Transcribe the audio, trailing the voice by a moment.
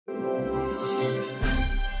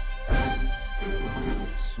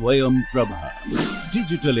Swayam Prabha.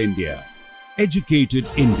 Digital India. Educated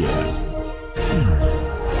India.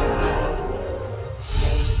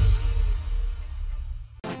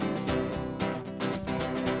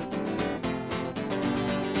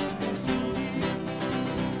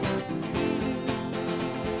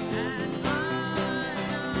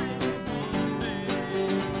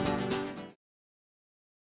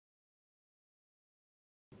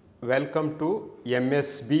 Welcome to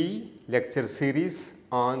MSB lecture series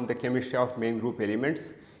on the chemistry of main group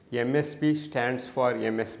elements. MSB stands for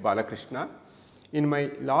MS Balakrishna. In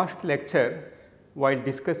my last lecture, while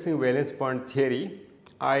discussing valence bond theory,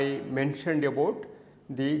 I mentioned about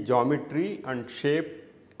the geometry and shape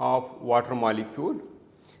of water molecule.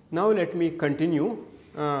 Now let me continue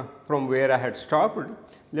from where I had stopped.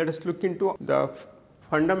 Let us look into the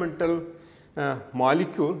fundamental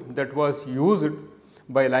molecule that was used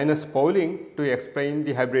by Linus Pauling to explain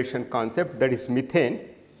the hybridization concept, that is methane.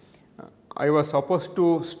 I was supposed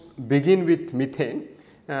to begin with methane.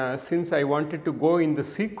 Since I wanted to go in the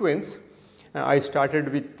sequence, I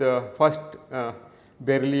started with first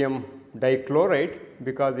beryllium dichloride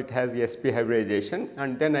because it has sp hybridization,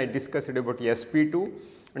 and then I discussed about sp2,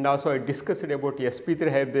 and also I discussed about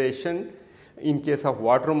sp3 hybridization in case of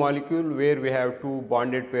water molecule where we have two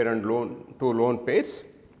bonded pair and two lone pairs.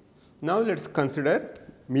 Now let us consider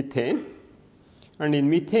methane, and in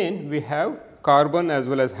methane we have carbon as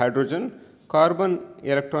well as hydrogen. Carbon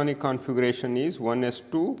electronic configuration is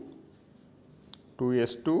 1s2,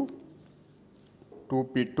 2s2,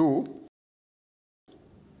 2p2.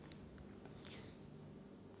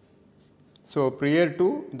 So, prior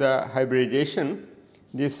to the hybridization,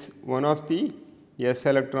 this one of the s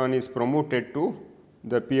electron is promoted to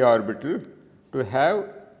the p orbital to have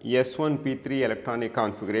s1 p3 electronic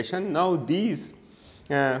configuration. Now, these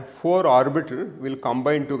 4 orbitals will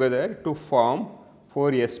combine together to form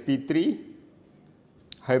 4 sp3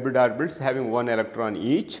 hybrid orbitals having 1 electron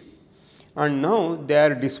each, and now they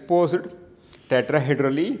are disposed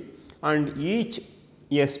tetrahedrally, and each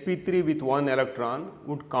sp3 with 1 electron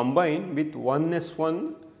would combine with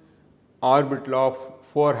 1s1 orbital of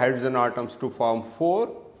 4 hydrogen atoms to form 4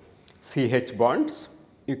 CH bonds.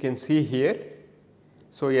 You can see here.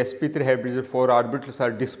 So, sp3 hybridized 4 orbitals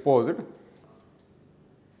are disposed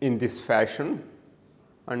in this fashion,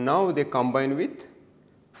 and now they combine with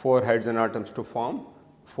 4 hydrogen atoms to form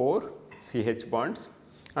 4 CH bonds,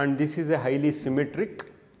 and this is a highly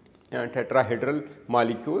symmetric tetrahedral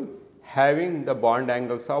molecule having the bond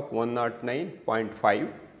angles of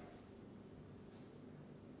 109.5.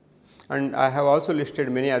 And I have also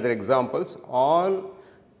listed many other examples. All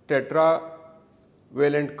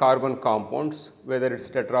tetravalent carbon compounds, whether it is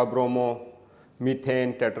tetrabromo,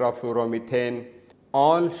 methane, tetrafluoromethane,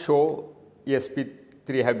 all show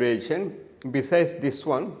sp3 hybridization. Besides this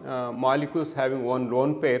one, molecules having one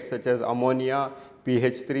lone pair such as ammonia,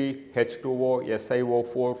 PH3, H2O,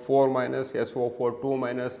 SiO4, 4 minus, SO4, 2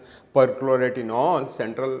 minus, perchlorate in all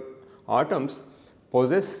central atoms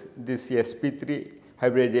possess this sp3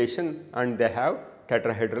 hybridization, and they have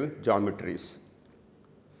tetrahedral geometries.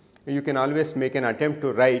 You can always make an attempt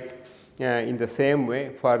to write in the same way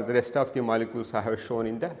for the rest of the molecules I have shown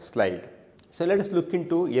in the slide. So, let us look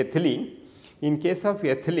into ethylene. In case of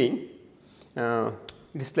ethylene,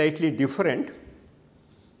 it is slightly different.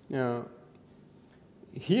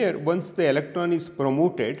 Here, once the electron is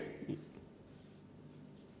promoted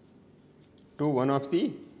to one of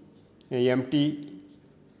the empty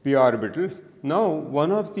p orbital, now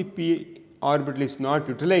one of the p orbital is not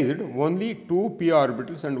utilized, only 2 p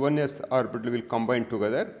orbitals and 1 s orbital will combine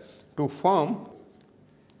together to form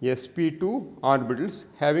sp2 orbitals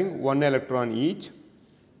having 1 electron each,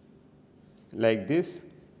 like this.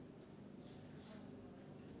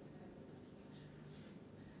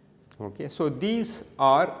 Okay. So, these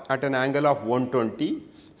are at an angle of 120.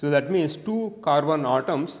 So, that means 2 carbon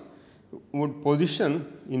atoms would position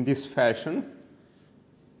in this fashion.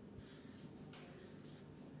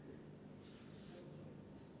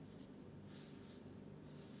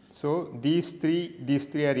 So, these three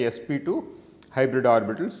are sp2 hybrid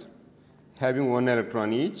orbitals having 1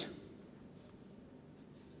 electron each,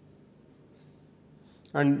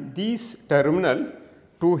 and these terminal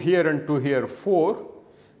 2 here and 2 here 4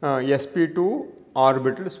 sp2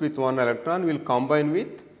 orbitals with 1 electron will combine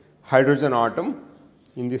with hydrogen atom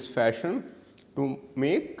in this fashion to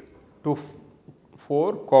make 4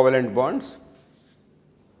 covalent bonds.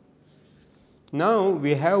 Now,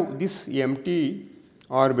 we have this empty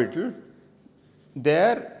orbital, they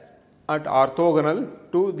are at orthogonal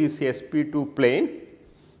to this sp2 plane.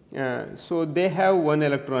 So, they have 1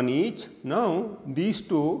 electron each. Now, these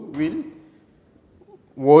two will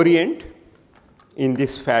orient in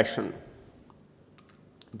this fashion.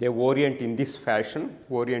 They orient in this fashion,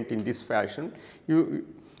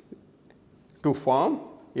 to form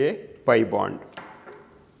a pi bond.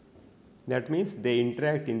 That means they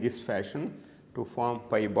interact in this fashion to form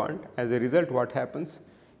pi bond. As a result, what happens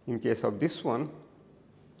in case of this one,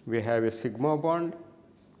 we have a sigma bond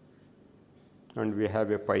and we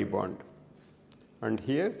have a pi bond, and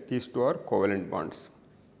here these two are covalent bonds.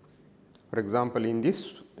 For example, in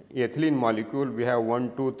this ethylene molecule we have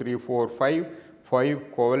 1, 2, 3, 4, 5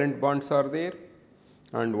 covalent bonds are there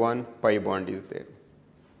and one pi bond is there.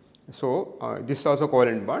 So, this is also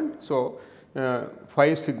covalent bond. So,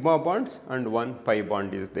 5 sigma bonds and one pi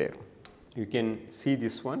bond is there. You can see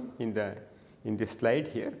this one in this slide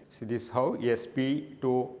here. See, this is how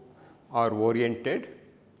sp2 are oriented,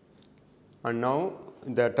 and now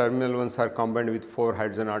the terminal ones are combined with 4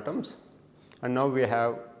 hydrogen atoms, and now we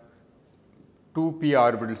have 2 p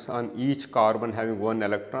orbitals on each carbon having 1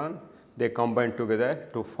 electron. They combine together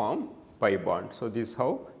to form pi bond. So, this is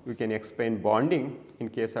how we can explain bonding in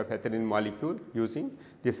case of ethylene molecule using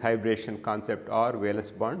this hybridization concept or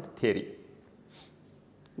valence bond theory.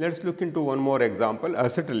 Let us look into one more example,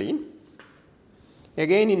 acetylene.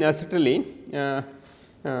 Again in acetylene,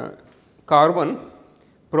 carbon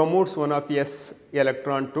promotes one of the s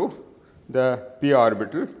electron to the p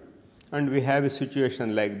orbital, and we have a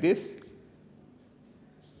situation like this.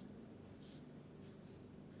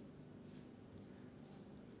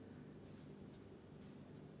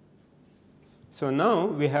 So, now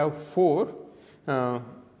we have 4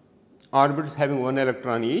 orbitals having 1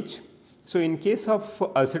 electron each. So, in case of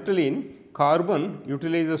acetylene, carbon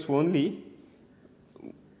utilizes only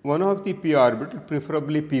one of the p orbital,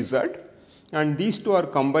 preferably pz, and these two are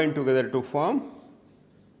combined together to form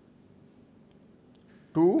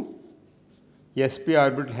 2 sp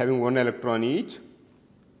orbital having 1 electron each.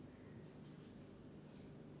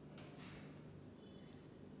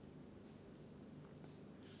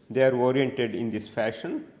 They are oriented in this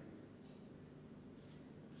fashion.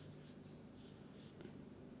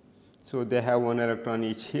 So, they have 1 electron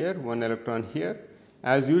each here, 1 electron here.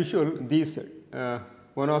 As usual, these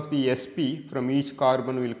one of the sp from each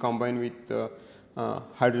carbon will combine with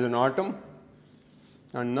hydrogen atom,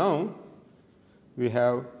 and now we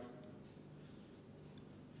have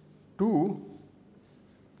 2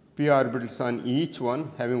 p orbitals on each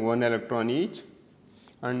one having 1 electron each,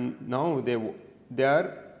 and now they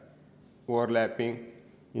are overlapping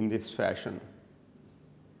in this fashion.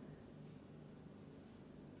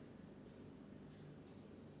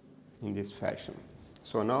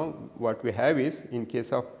 So, now what we have is, in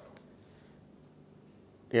case of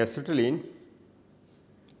acetylene,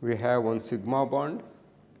 we have one sigma bond,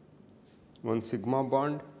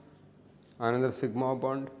 another sigma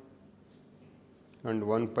bond, and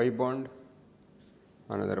one pi bond,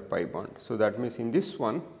 another pi bond. So, that means in this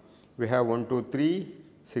one we have 1, 2, 3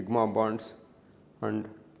 sigma bonds and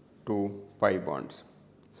 2 pi bonds.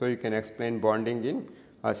 So, you can explain bonding in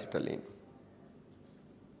acetylene.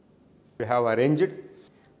 We have arranged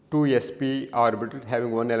 2 sp orbitals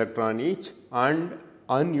having 1 electron each and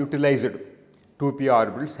unutilized 2 p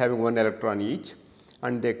orbitals having 1 electron each,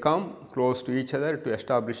 and they come close to each other to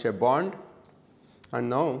establish a bond. And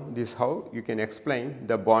now, this is how you can explain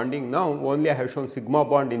the bonding. Now, only I have shown sigma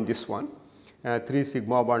bond in this one, 3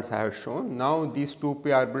 sigma bonds I have shown. Now, these 2 p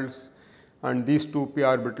orbitals and these 2 p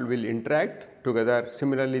orbital will interact together.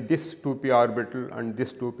 Similarly, this 2 p orbital and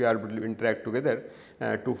this 2 p orbital will interact together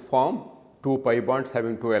to form 2 pi bonds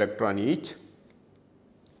having 2 electron each.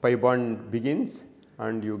 Pi bond begins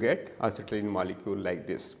and you get acetylene molecule like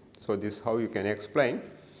this. So, this is how you can explain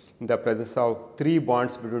the presence of 3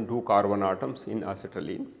 bonds between 2 carbon atoms in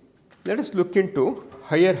acetylene. Let us look into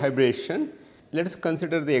higher hybridization. Let us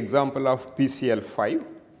consider the example of PCl5.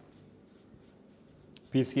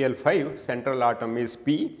 PCl5 central atom is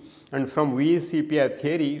P, and from VSEPR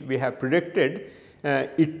theory we have predicted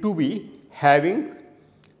it to be having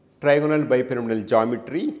trigonal bipyramidal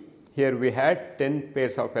geometry. Here we had 10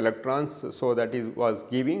 pairs of electrons, so that was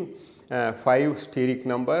giving 5 steric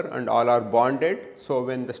number and all are bonded. So,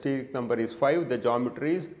 when the steric number is 5, the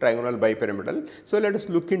geometry is trigonal bipyramidal. So, let us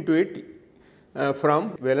look into it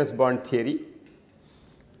from valence bond theory.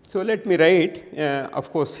 So, let me write,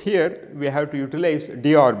 of course, here we have to utilize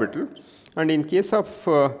d orbital, and in case of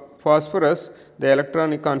phosphorus the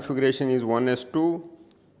electronic configuration is 1s2,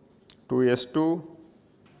 2s2,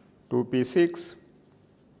 2p6,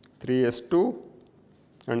 3s2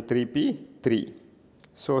 and 3p3.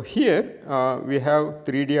 So, here we have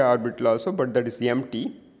 3d orbital also, but that is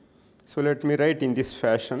empty. So, let me write in this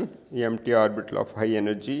fashion empty orbital of high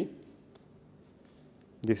energy,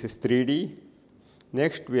 this is 3D.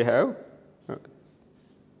 Next we have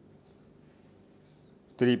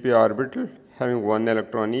 3p orbital having 1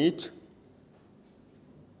 electron each,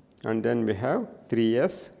 and then we have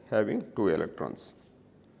 3s having 2 electrons.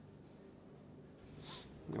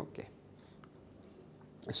 Okay.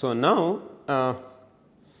 So, now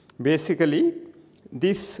basically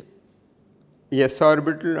this s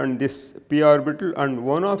orbital and this p orbital and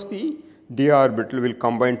one of the d orbital will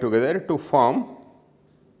combine together to form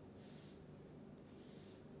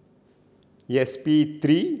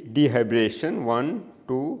sp3 dehybridation 1,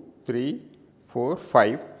 2, 3, 4,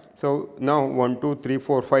 5. So, now 1, 2, 3,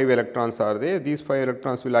 4, 5 electrons are there. These 5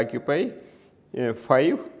 electrons will occupy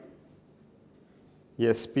 5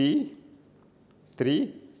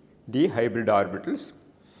 sp3 d hybrid orbitals,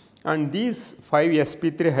 and these 5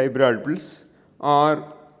 sp3 hybrid orbitals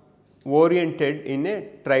are oriented in a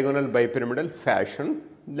trigonal bipyramidal fashion.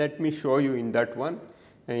 Let me show you in that one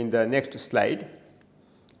in the next slide.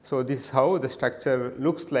 So, this is how the structure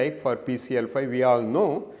looks like for PCl5. We all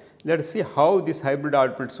know. Let us see how these hybrid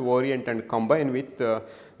orbitals orient and combine with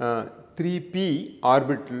 3p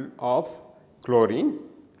orbital of chlorine.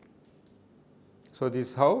 So, this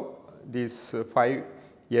is how these 5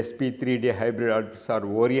 sp3d hybrid orbitals are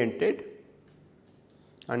oriented,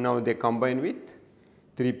 and now they combine with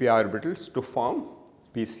 3p orbitals to form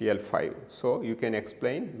PCl5. So, you can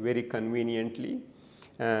explain very conveniently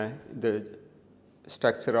the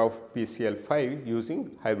structure of PCl5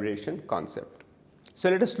 using hybridization concept. So,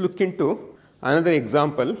 let us look into another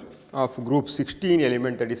example of group 16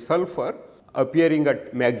 element, that is sulfur, appearing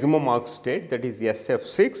at maximum ox state, that is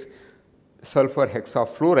SF6 sulfur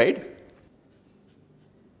hexafluoride.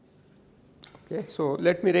 Okay, so,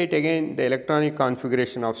 let me write again the electronic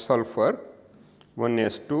configuration of sulfur.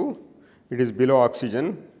 1s2, it is below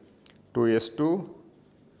oxygen, 2s2,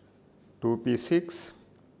 2p6,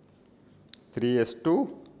 3s2,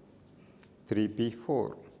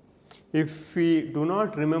 3p4. If we do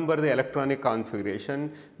not remember the electronic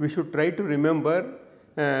configuration, we should try to remember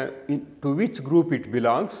to which group it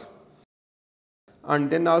belongs, and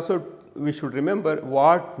then also we should remember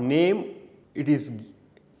what name it is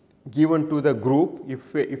given to the group.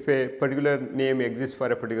 If a particular name exists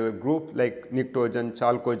for a particular group like pnictogen,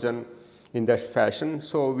 chalcogen, in that fashion.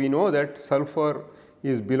 So, we know that sulfur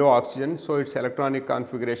is below oxygen. So, its electronic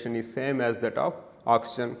configuration is same as that of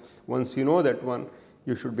oxygen. Once you know that one,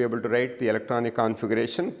 you should be able to write the electronic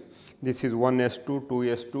configuration. This is 1s2,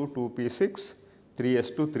 2s2, 2p6,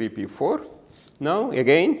 3s2, 3p4. Now,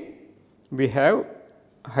 again we have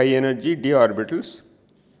high energy d orbitals.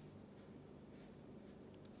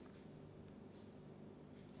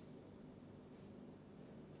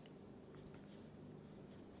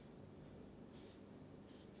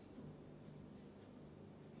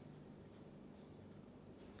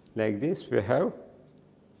 Like this, we have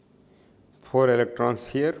 4 electrons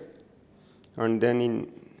here, and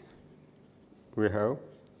then we have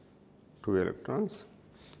 2 electrons.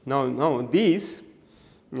 Now these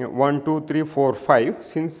 1, 2, 3, 4, 5,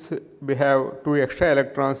 since we have 2 extra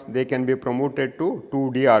electrons, they can be promoted to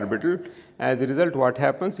 2d orbital. As a result, what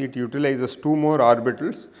happens? It utilizes 2 more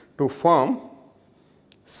orbitals to form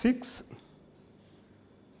 6,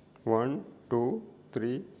 1, 2,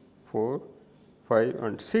 3, 4, 5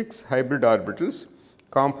 and 6 hybrid orbitals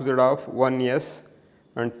composite of 1s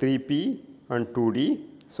and 3p and 2d.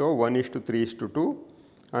 So, 1:3:2,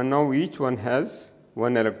 and now each one has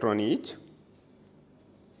 1 electron each.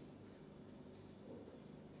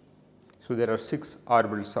 So, there are 6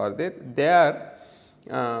 orbitals are there. They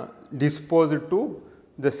are disposed to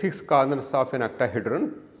the 6 corners of an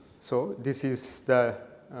octahedron. So, this is the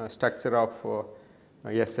structure of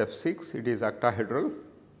SF6, it is octahedral,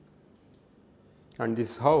 and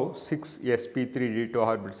this is how 6 sp3d2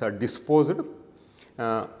 orbitals are disposed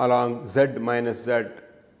along z minus z,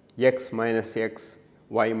 x minus x,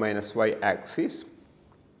 y minus y axis,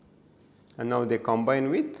 and now they combine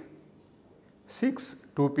with 6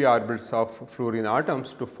 2p orbitals of fluorine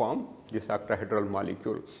atoms to form this octahedral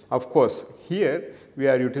molecule. Of course, here we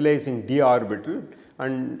are utilizing d orbital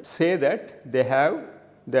and say that they have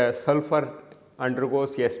the sulfur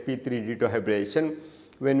undergoes sp3d2 hybridization.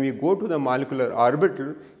 When we go to the molecular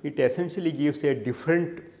orbital, it essentially gives a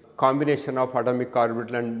different combination of atomic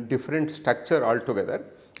orbital and different structure altogether.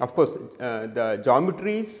 Of course, the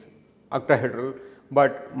geometry is octahedral,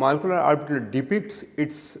 but molecular orbital depicts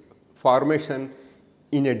its formation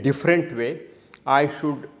in a different way. I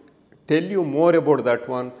should tell you more about that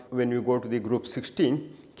one when we go to the group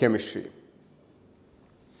 16 chemistry,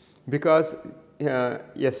 because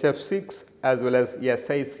SF6 as well as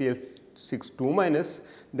SiCl2 CH6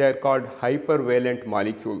 they are called hypervalent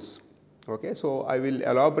molecules. Okay. So, I will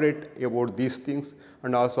elaborate about these things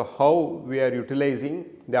and also how we are utilizing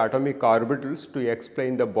the atomic orbitals to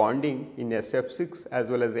explain the bonding in SF6 as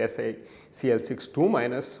well as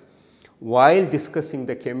SiCl6 while discussing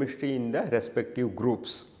the chemistry in the respective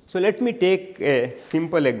groups. So, let me take a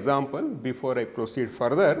simple example before I proceed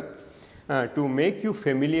further to make you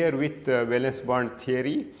familiar with valence bond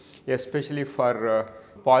theory, especially for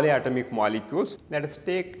polyatomic molecules. Let us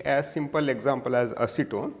take a simple example as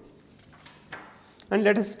acetone, and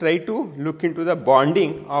let us try to look into the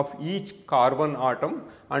bonding of each carbon atom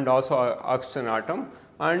and also oxygen atom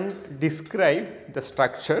and describe the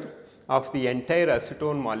structure of the entire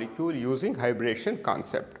acetone molecule using hybridization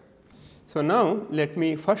concept. So, now let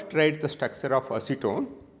me first write the structure of acetone.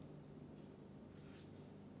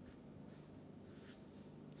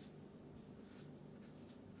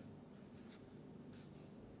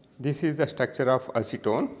 This is the structure of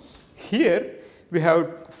acetone. Here we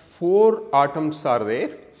have 4 atoms are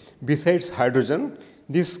there besides hydrogen,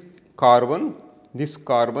 this carbon, this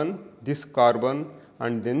carbon, this carbon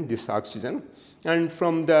and then this oxygen. And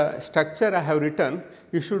from the structure I have written,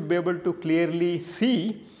 you should be able to clearly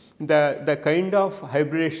see the kind of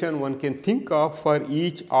hybridization one can think of for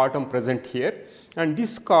each atom present here, and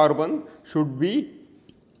this carbon should be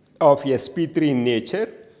of sp3 in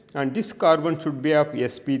nature, and this carbon should be of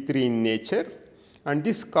sp3 in nature, and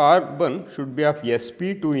this carbon should be of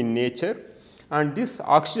sp2 in nature, and this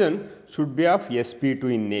oxygen should be of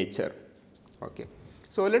sp2 in nature. Okay.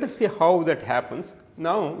 So, let us see how that happens.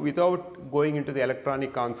 Now, without going into the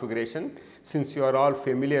electronic configuration, since you are all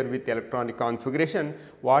familiar with electronic configuration,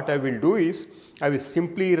 what I will do is I will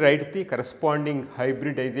simply write the corresponding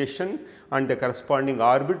hybridization and the corresponding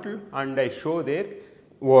orbital, and I show their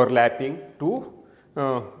overlapping to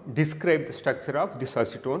describe the structure of this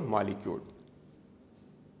acetone molecule.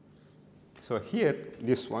 So, here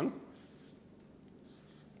this one.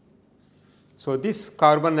 So, this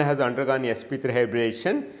carbon has undergone sp3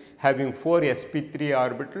 hybridization having 4 sp3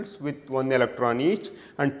 orbitals with 1 electron each,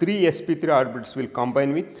 and 3 sp3 orbitals will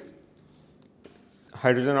combine with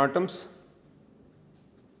hydrogen atoms,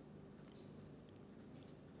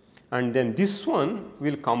 and then this one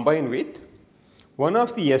will combine with one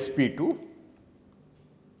of the sp2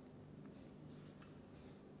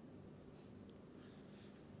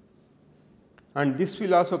 and this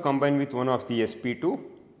will also combine with one of the sp2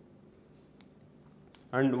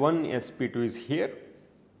 and one sp2 is here.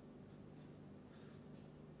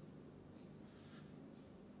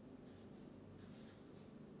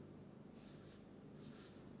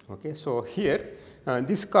 Okay. So, here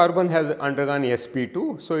this carbon has undergone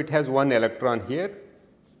sp2. So, it has 1 electron here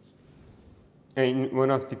in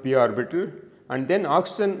one of the p orbital, and then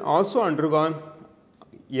oxygen also undergone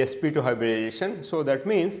sp2 hybridization. So, that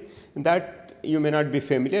means that you may not be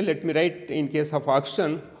familiar. Let me write in case of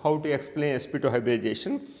oxygen how to explain sp2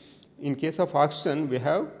 hybridization. In case of oxygen, we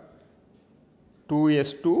have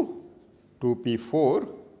 2s2, 2p4,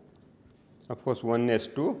 of course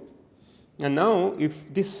 1s2. And now,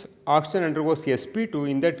 if this oxygen undergoes sp2,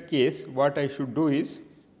 in that case what I should do is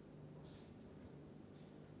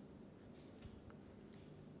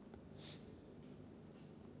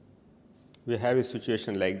we have a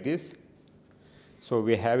situation like this. So,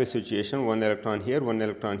 we have a situation 1 electron here, 1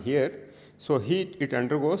 electron here. So, it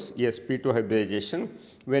undergoes sp2 hybridization.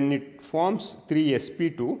 When it forms 3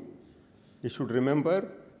 sp2, you should remember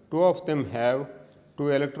 2 of them have 2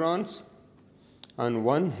 electrons and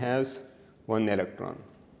 1 has 1 electron.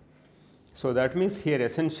 So, that means here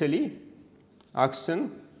essentially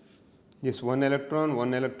oxygen, this 1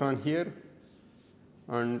 electron here,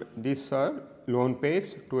 and these are lone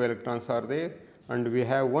pairs, 2 electrons are there, and we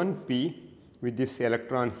have 1 p with this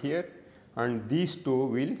electron here, and these two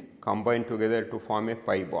will combine together to form a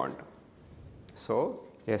pi bond. So,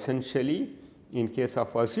 essentially in case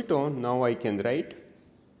of acetone, now I can write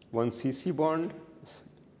one CC bond,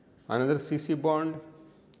 another CC bond,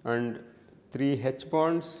 and 3 H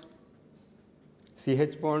bonds,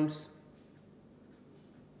 CH bonds,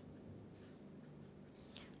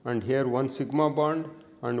 and here 1 sigma bond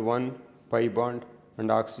and 1 pi bond,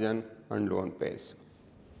 and oxygen and lone pairs.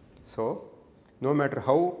 So, no matter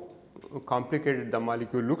how complicated the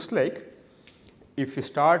molecule looks like, if you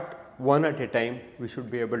start one at a time, we should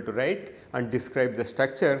be able to write and describe the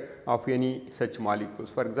structure of any such molecules.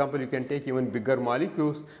 For example, you can take even bigger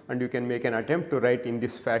molecules and you can make an attempt to write in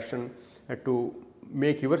this fashion to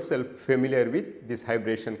make yourself familiar with this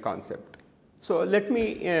hybridization concept. So, let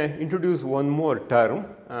me introduce one more term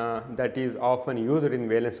that is often used in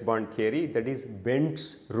valence bond theory, that is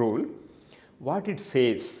Bend's rule. What it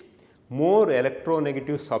says, more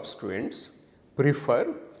electronegative substituents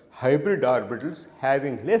prefer hybrid orbitals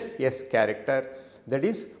having less s character, that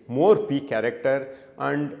is more p character,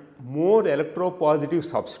 and more electropositive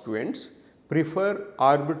substituents prefer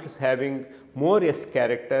orbitals having more s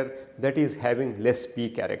character, that is having less p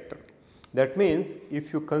character. That means,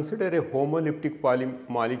 if you consider a homoleptic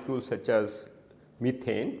molecule such as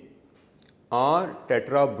methane or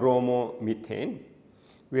tetrabromomethane,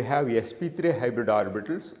 we have sp3 hybrid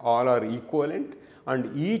orbitals, all are equivalent,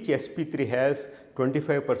 and each sp3 has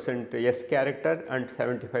 25% s character and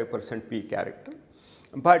 75% p character.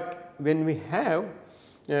 But when we have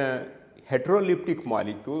heteroleptic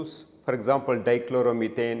molecules, for example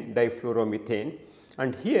dichloromethane, difluoromethane,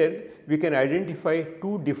 and here we can identify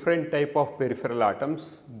two different type of peripheral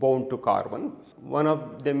atoms bound to carbon. One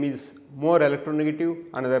of them is more electronegative,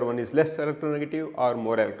 another one is less electronegative or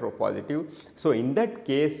more electropositive. So, in that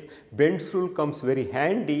case Bend's rule comes very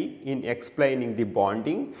handy in explaining the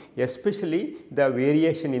bonding, especially the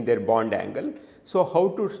variation in their bond angle. So, how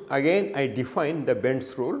to again I define the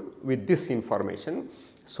Bend's rule with this information.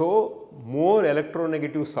 So, more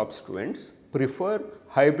electronegative substituents prefer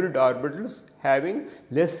hybrid orbitals having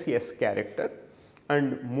less s character,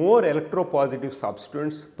 and more electropositive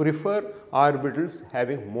substituents prefer orbitals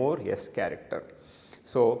having more s character.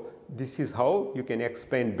 So, this is how you can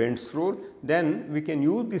explain Bend's rule. Then we can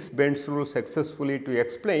use this Bend's rule successfully to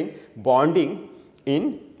explain bonding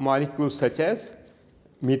in molecules such as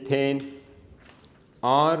methane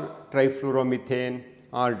or trifluoromethane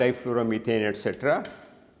or difluoromethane, etc.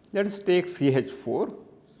 Let us take CH4.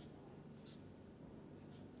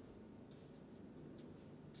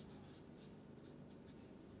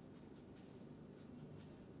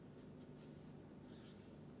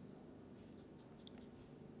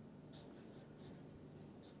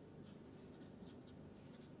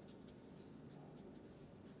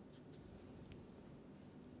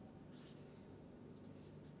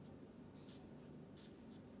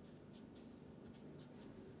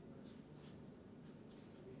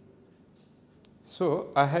 So,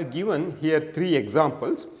 I have given here three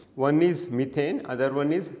examples. One is methane, other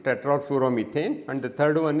one is tetrafluoromethane, and the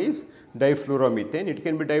third one is difluoromethane. It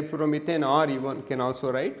can be difluoromethane, or even can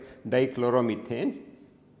also write dichloromethane.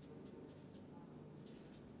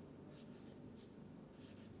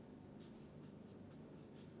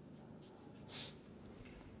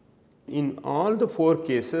 In all the four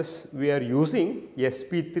cases, we are using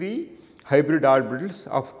sp3 hybrid orbitals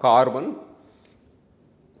of carbon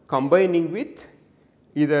combining with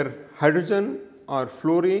either hydrogen or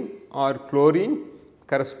fluorine or chlorine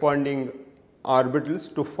corresponding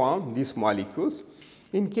orbitals to form these molecules.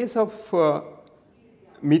 In case of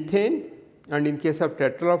methane and in case of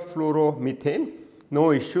tetrafluoromethane,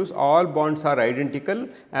 no issues, all bonds are identical.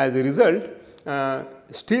 As a result,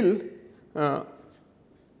 still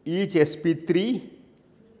each sp3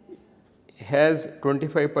 has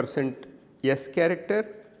 25% s character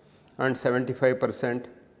and 75%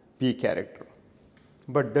 p character.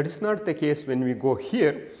 But that is not the case when we go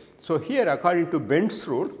here. So, here according to Bend's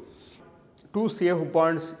rule, two CF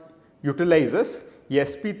bonds utilizes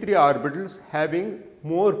sp3 orbitals having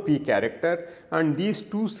more p character, and these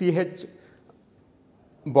two CH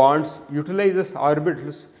bonds utilizes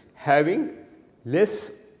orbitals having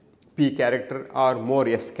less p character or more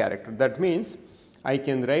s character. That means, I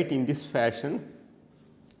can write in this fashion: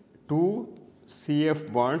 two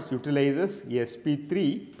CF bonds utilizes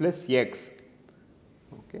sp3 plus x,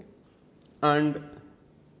 okay, and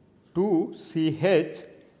 2 CH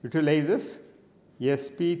utilizes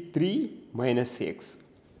sp3 minus x.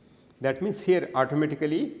 That means, here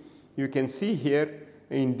automatically you can see here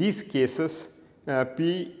in these cases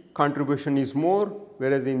p contribution is more,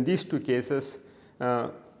 whereas in these two cases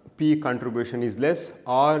p contribution is less,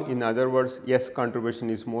 or in other words s contribution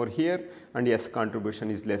is more here and s contribution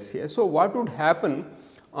is less here. So, what would happen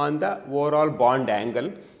on the overall bond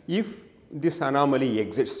angle if this anomaly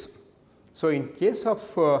exists? So, in case of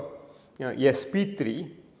sp3,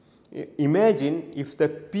 imagine if the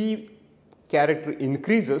p character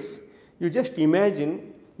increases, you just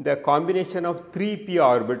imagine the combination of 3 p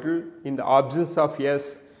orbital in the absence of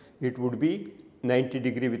s, it would be 90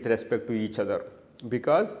 degree with respect to each other,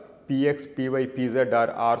 because px, py, pz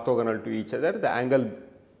are orthogonal to each other, the angle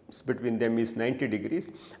between them is 90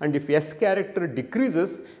 degrees, and if s character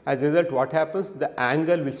decreases, as a result what happens, the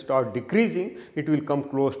angle will start decreasing, it will come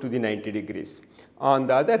close to the 90 degrees. On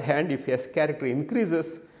the other hand, if s character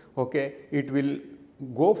increases, okay, it will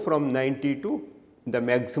go from 90 to the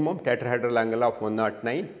maximum tetrahedral angle of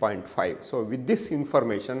 109.5. So, with this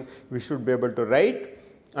information we should be able to write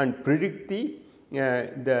and predict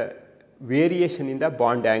the variation in the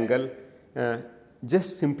bond angle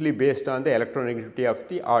just simply based on the electronegativity of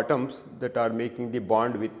the atoms that are making the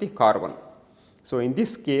bond with the carbon. So, in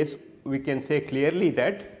this case we can say clearly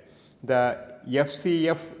that the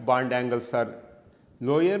FCF bond angles are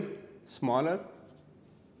lower, smaller.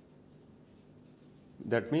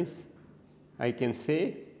 That means I can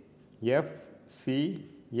say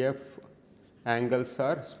FCF angles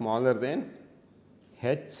are smaller than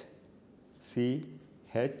HCH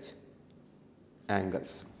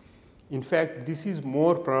angles. In fact, this is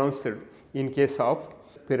more pronounced in case of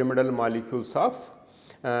pyramidal molecules of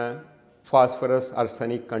phosphorus,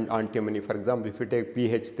 arsenic and antimony. For example, if you take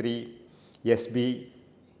PH3,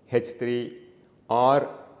 SbH3 or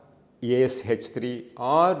ASH3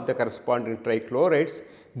 or the corresponding trichlorides,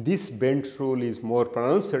 this Bent's rule is more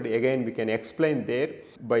pronounced. Again, we can explain there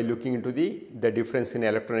by looking into the difference in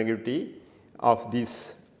electronegativity of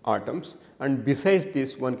these atoms. And besides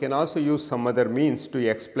this, one can also use some other means to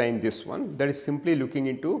explain this one, that is simply looking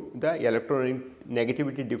into the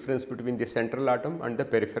electronegativity difference between the central atom and the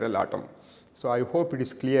peripheral atom. So, I hope it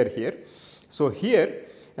is clear here. So, here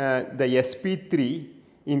the sp3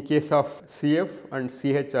 in case of CF and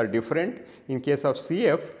CH are different. In case of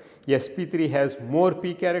CF, sp3 has more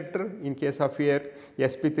p character, in case of here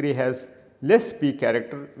sp3 has less p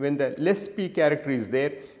character. When the less p character is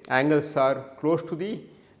there, angles are close to the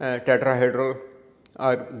tetrahedral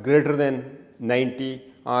or greater than 90,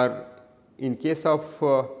 or in case of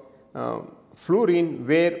fluorine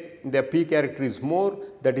where the p character is more,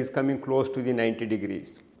 that is coming close to the 90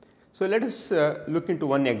 degrees. So, let us look into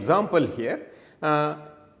one example here.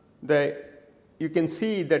 You can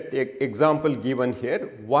see that example given here,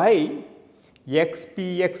 why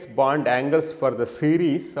XPX bond angles for the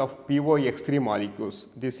series of POX3 molecules.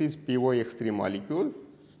 This is POX3 molecule.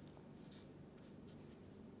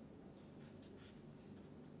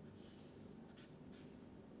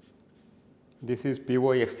 This is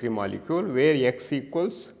POX3 molecule where X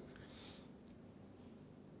equals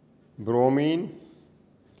bromine,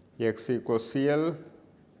 X equals Cl,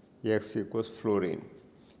 X equals fluorine.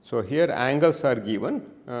 So, here angles are given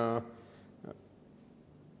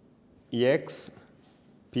X,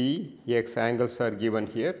 P, X angles are given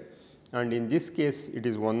here, and in this case it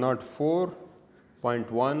is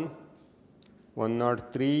 104.1,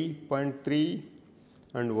 103.3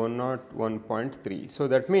 and 101.3. So,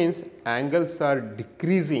 that means angles are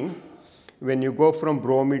decreasing when you go from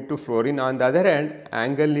bromine to fluorine. On the other hand,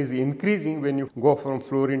 angle is increasing when you go from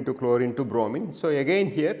fluorine to chlorine to bromine. So, again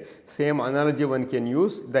here same analogy one can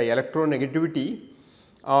use, the electronegativity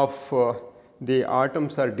of the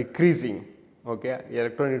atoms are decreasing, okay.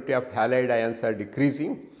 Electronegativity of halide ions are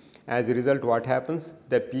decreasing. As a result, what happens?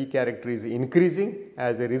 The p character is increasing.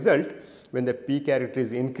 As a result, when the p character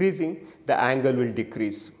is increasing, the angle will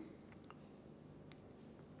decrease.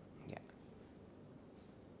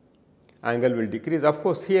 Angle will decrease. Of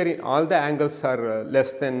course, here in all the angles are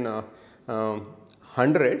less than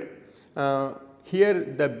 100. Here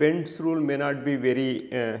the Bent's rule may not be very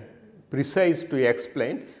precise to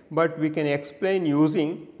explain, but we can explain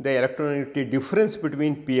using the electronegativity difference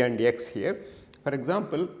between P and X here. For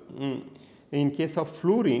example, in case of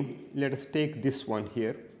fluorine, let us take this one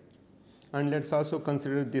here, and let us also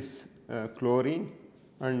consider this chlorine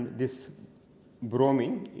and this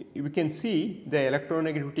bromine. We can see the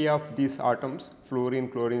electronegativity of these atoms, fluorine,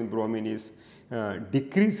 chlorine, bromine is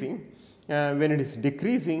decreasing. When it is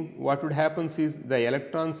decreasing, what would happen is the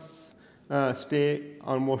electrons stay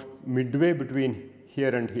almost midway between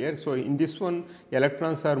here and here. So, in this one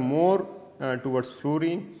electrons are more towards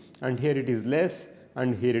fluorine, and here it is less,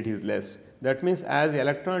 and here it is less. That means, as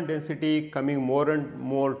electron density coming more and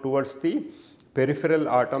more towards the peripheral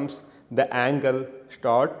atoms, the angle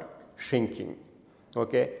start shrinking.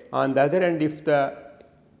 Okay. On the other hand, if the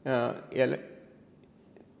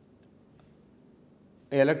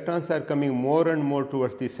electrons are coming more and more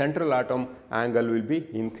towards the central atom, angle will be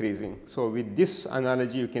increasing. So, with this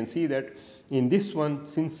analogy you can see that in this one,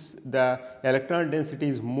 since the electron density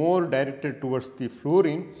is more directed towards the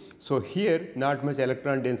fluorine, so here not much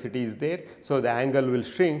electron density is there. So, the angle will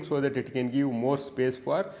shrink so that it can give more space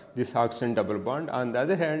for this oxygen double bond. On the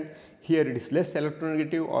other hand, here it is less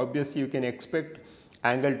electronegative, obviously you can expect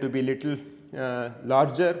angle to be little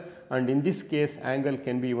larger, and in this case angle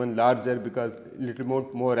can be even larger because little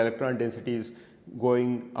more electron density is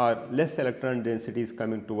going, or less electron density is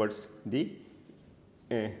coming towards the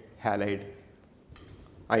halide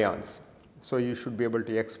ions. So, you should be able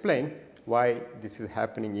to explain why this is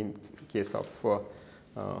happening in case of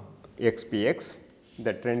XPX.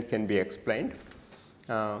 The trend can be explained.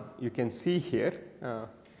 You can see here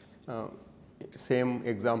same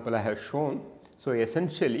example I have shown. So,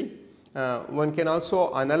 essentially one can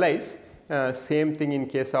also analyze same thing in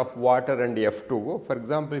case of water and F2O. For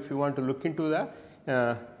example, if you want to look into the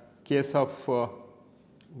case of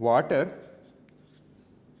water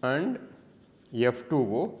and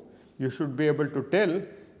F2O, you should be able to tell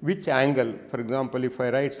which angle. For example, if I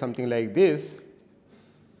write something like this,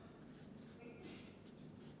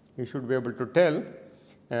 you should be able to tell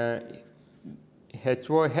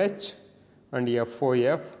HOH and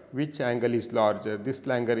FOF which angle is larger. This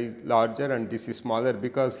angle is larger and this is smaller,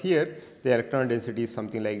 because here the electron density is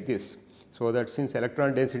something like this. So, that since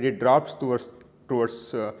electron density drops towards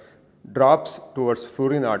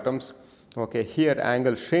fluorine atoms, okay, here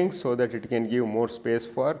angle shrinks so that it can give more space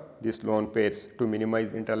for these lone pairs to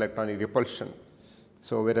minimize interelectronic repulsion.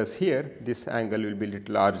 So, whereas here this angle will be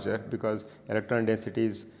little larger because electron density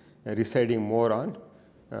is residing more on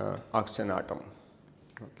oxygen atom.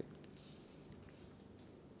 Okay.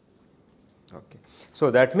 Okay.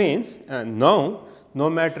 So, that means now no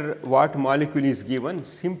matter what molecule is given,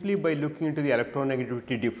 simply by looking into the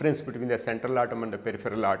electronegativity difference between the central atom and the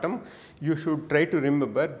peripheral atom, you should try to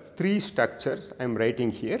remember 3 structures I am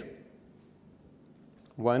writing here.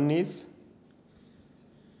 One is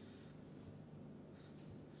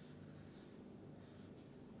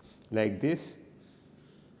like this,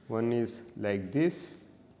 one is like this,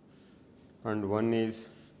 and one is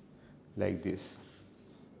like this.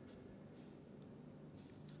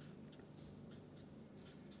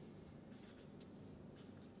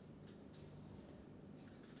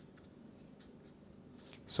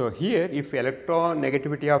 So, here if electron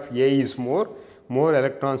negativity of A is more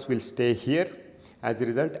electrons will stay here. As a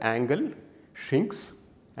result, angle shrinks,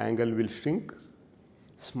 angle will shrink,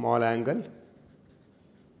 small angle,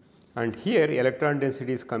 and here electron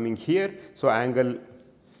density is coming here. So, angle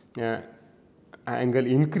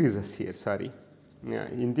increases here, sorry.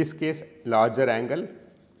 In this case larger angle,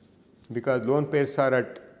 because lone pairs are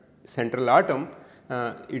at central atom,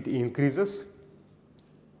 it increases.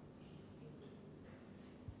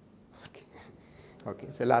 Okay,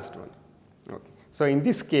 so last one. Okay. So, in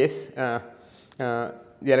this case the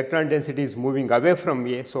electron density is moving away from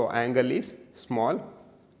A, so angle is small.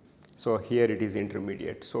 So, here it is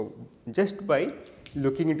intermediate. So, just by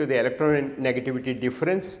looking into the electron negativity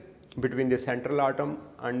difference between the central atom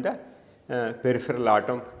and the peripheral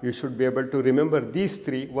atom, you should be able to remember these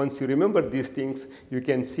 3. Once you remember these things, you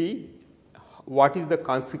can see what is the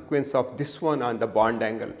consequence of this one on the bond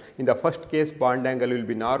angle. In the first case, bond angle will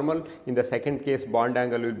be normal, in the second case bond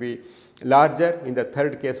angle will be larger, in the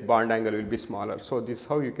third case bond angle will be smaller. So, this is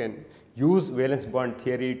how you can use valence bond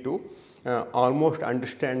theory to almost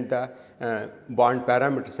understand the bond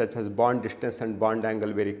parameters such as bond distance and bond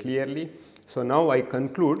angle very clearly. So, now I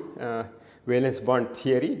conclude valence bond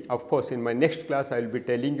theory. Of course, in my next class I will be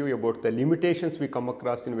telling you about the limitations we come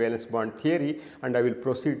across in valence bond theory, and I will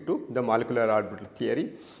proceed to the molecular orbital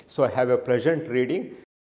theory. So, have a pleasant reading.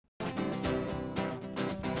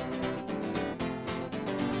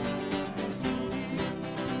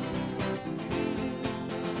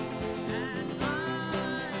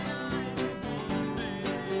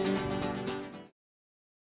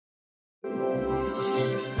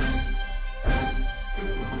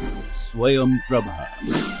 Swayam Prabha,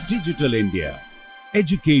 Digital India,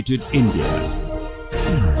 Educated India.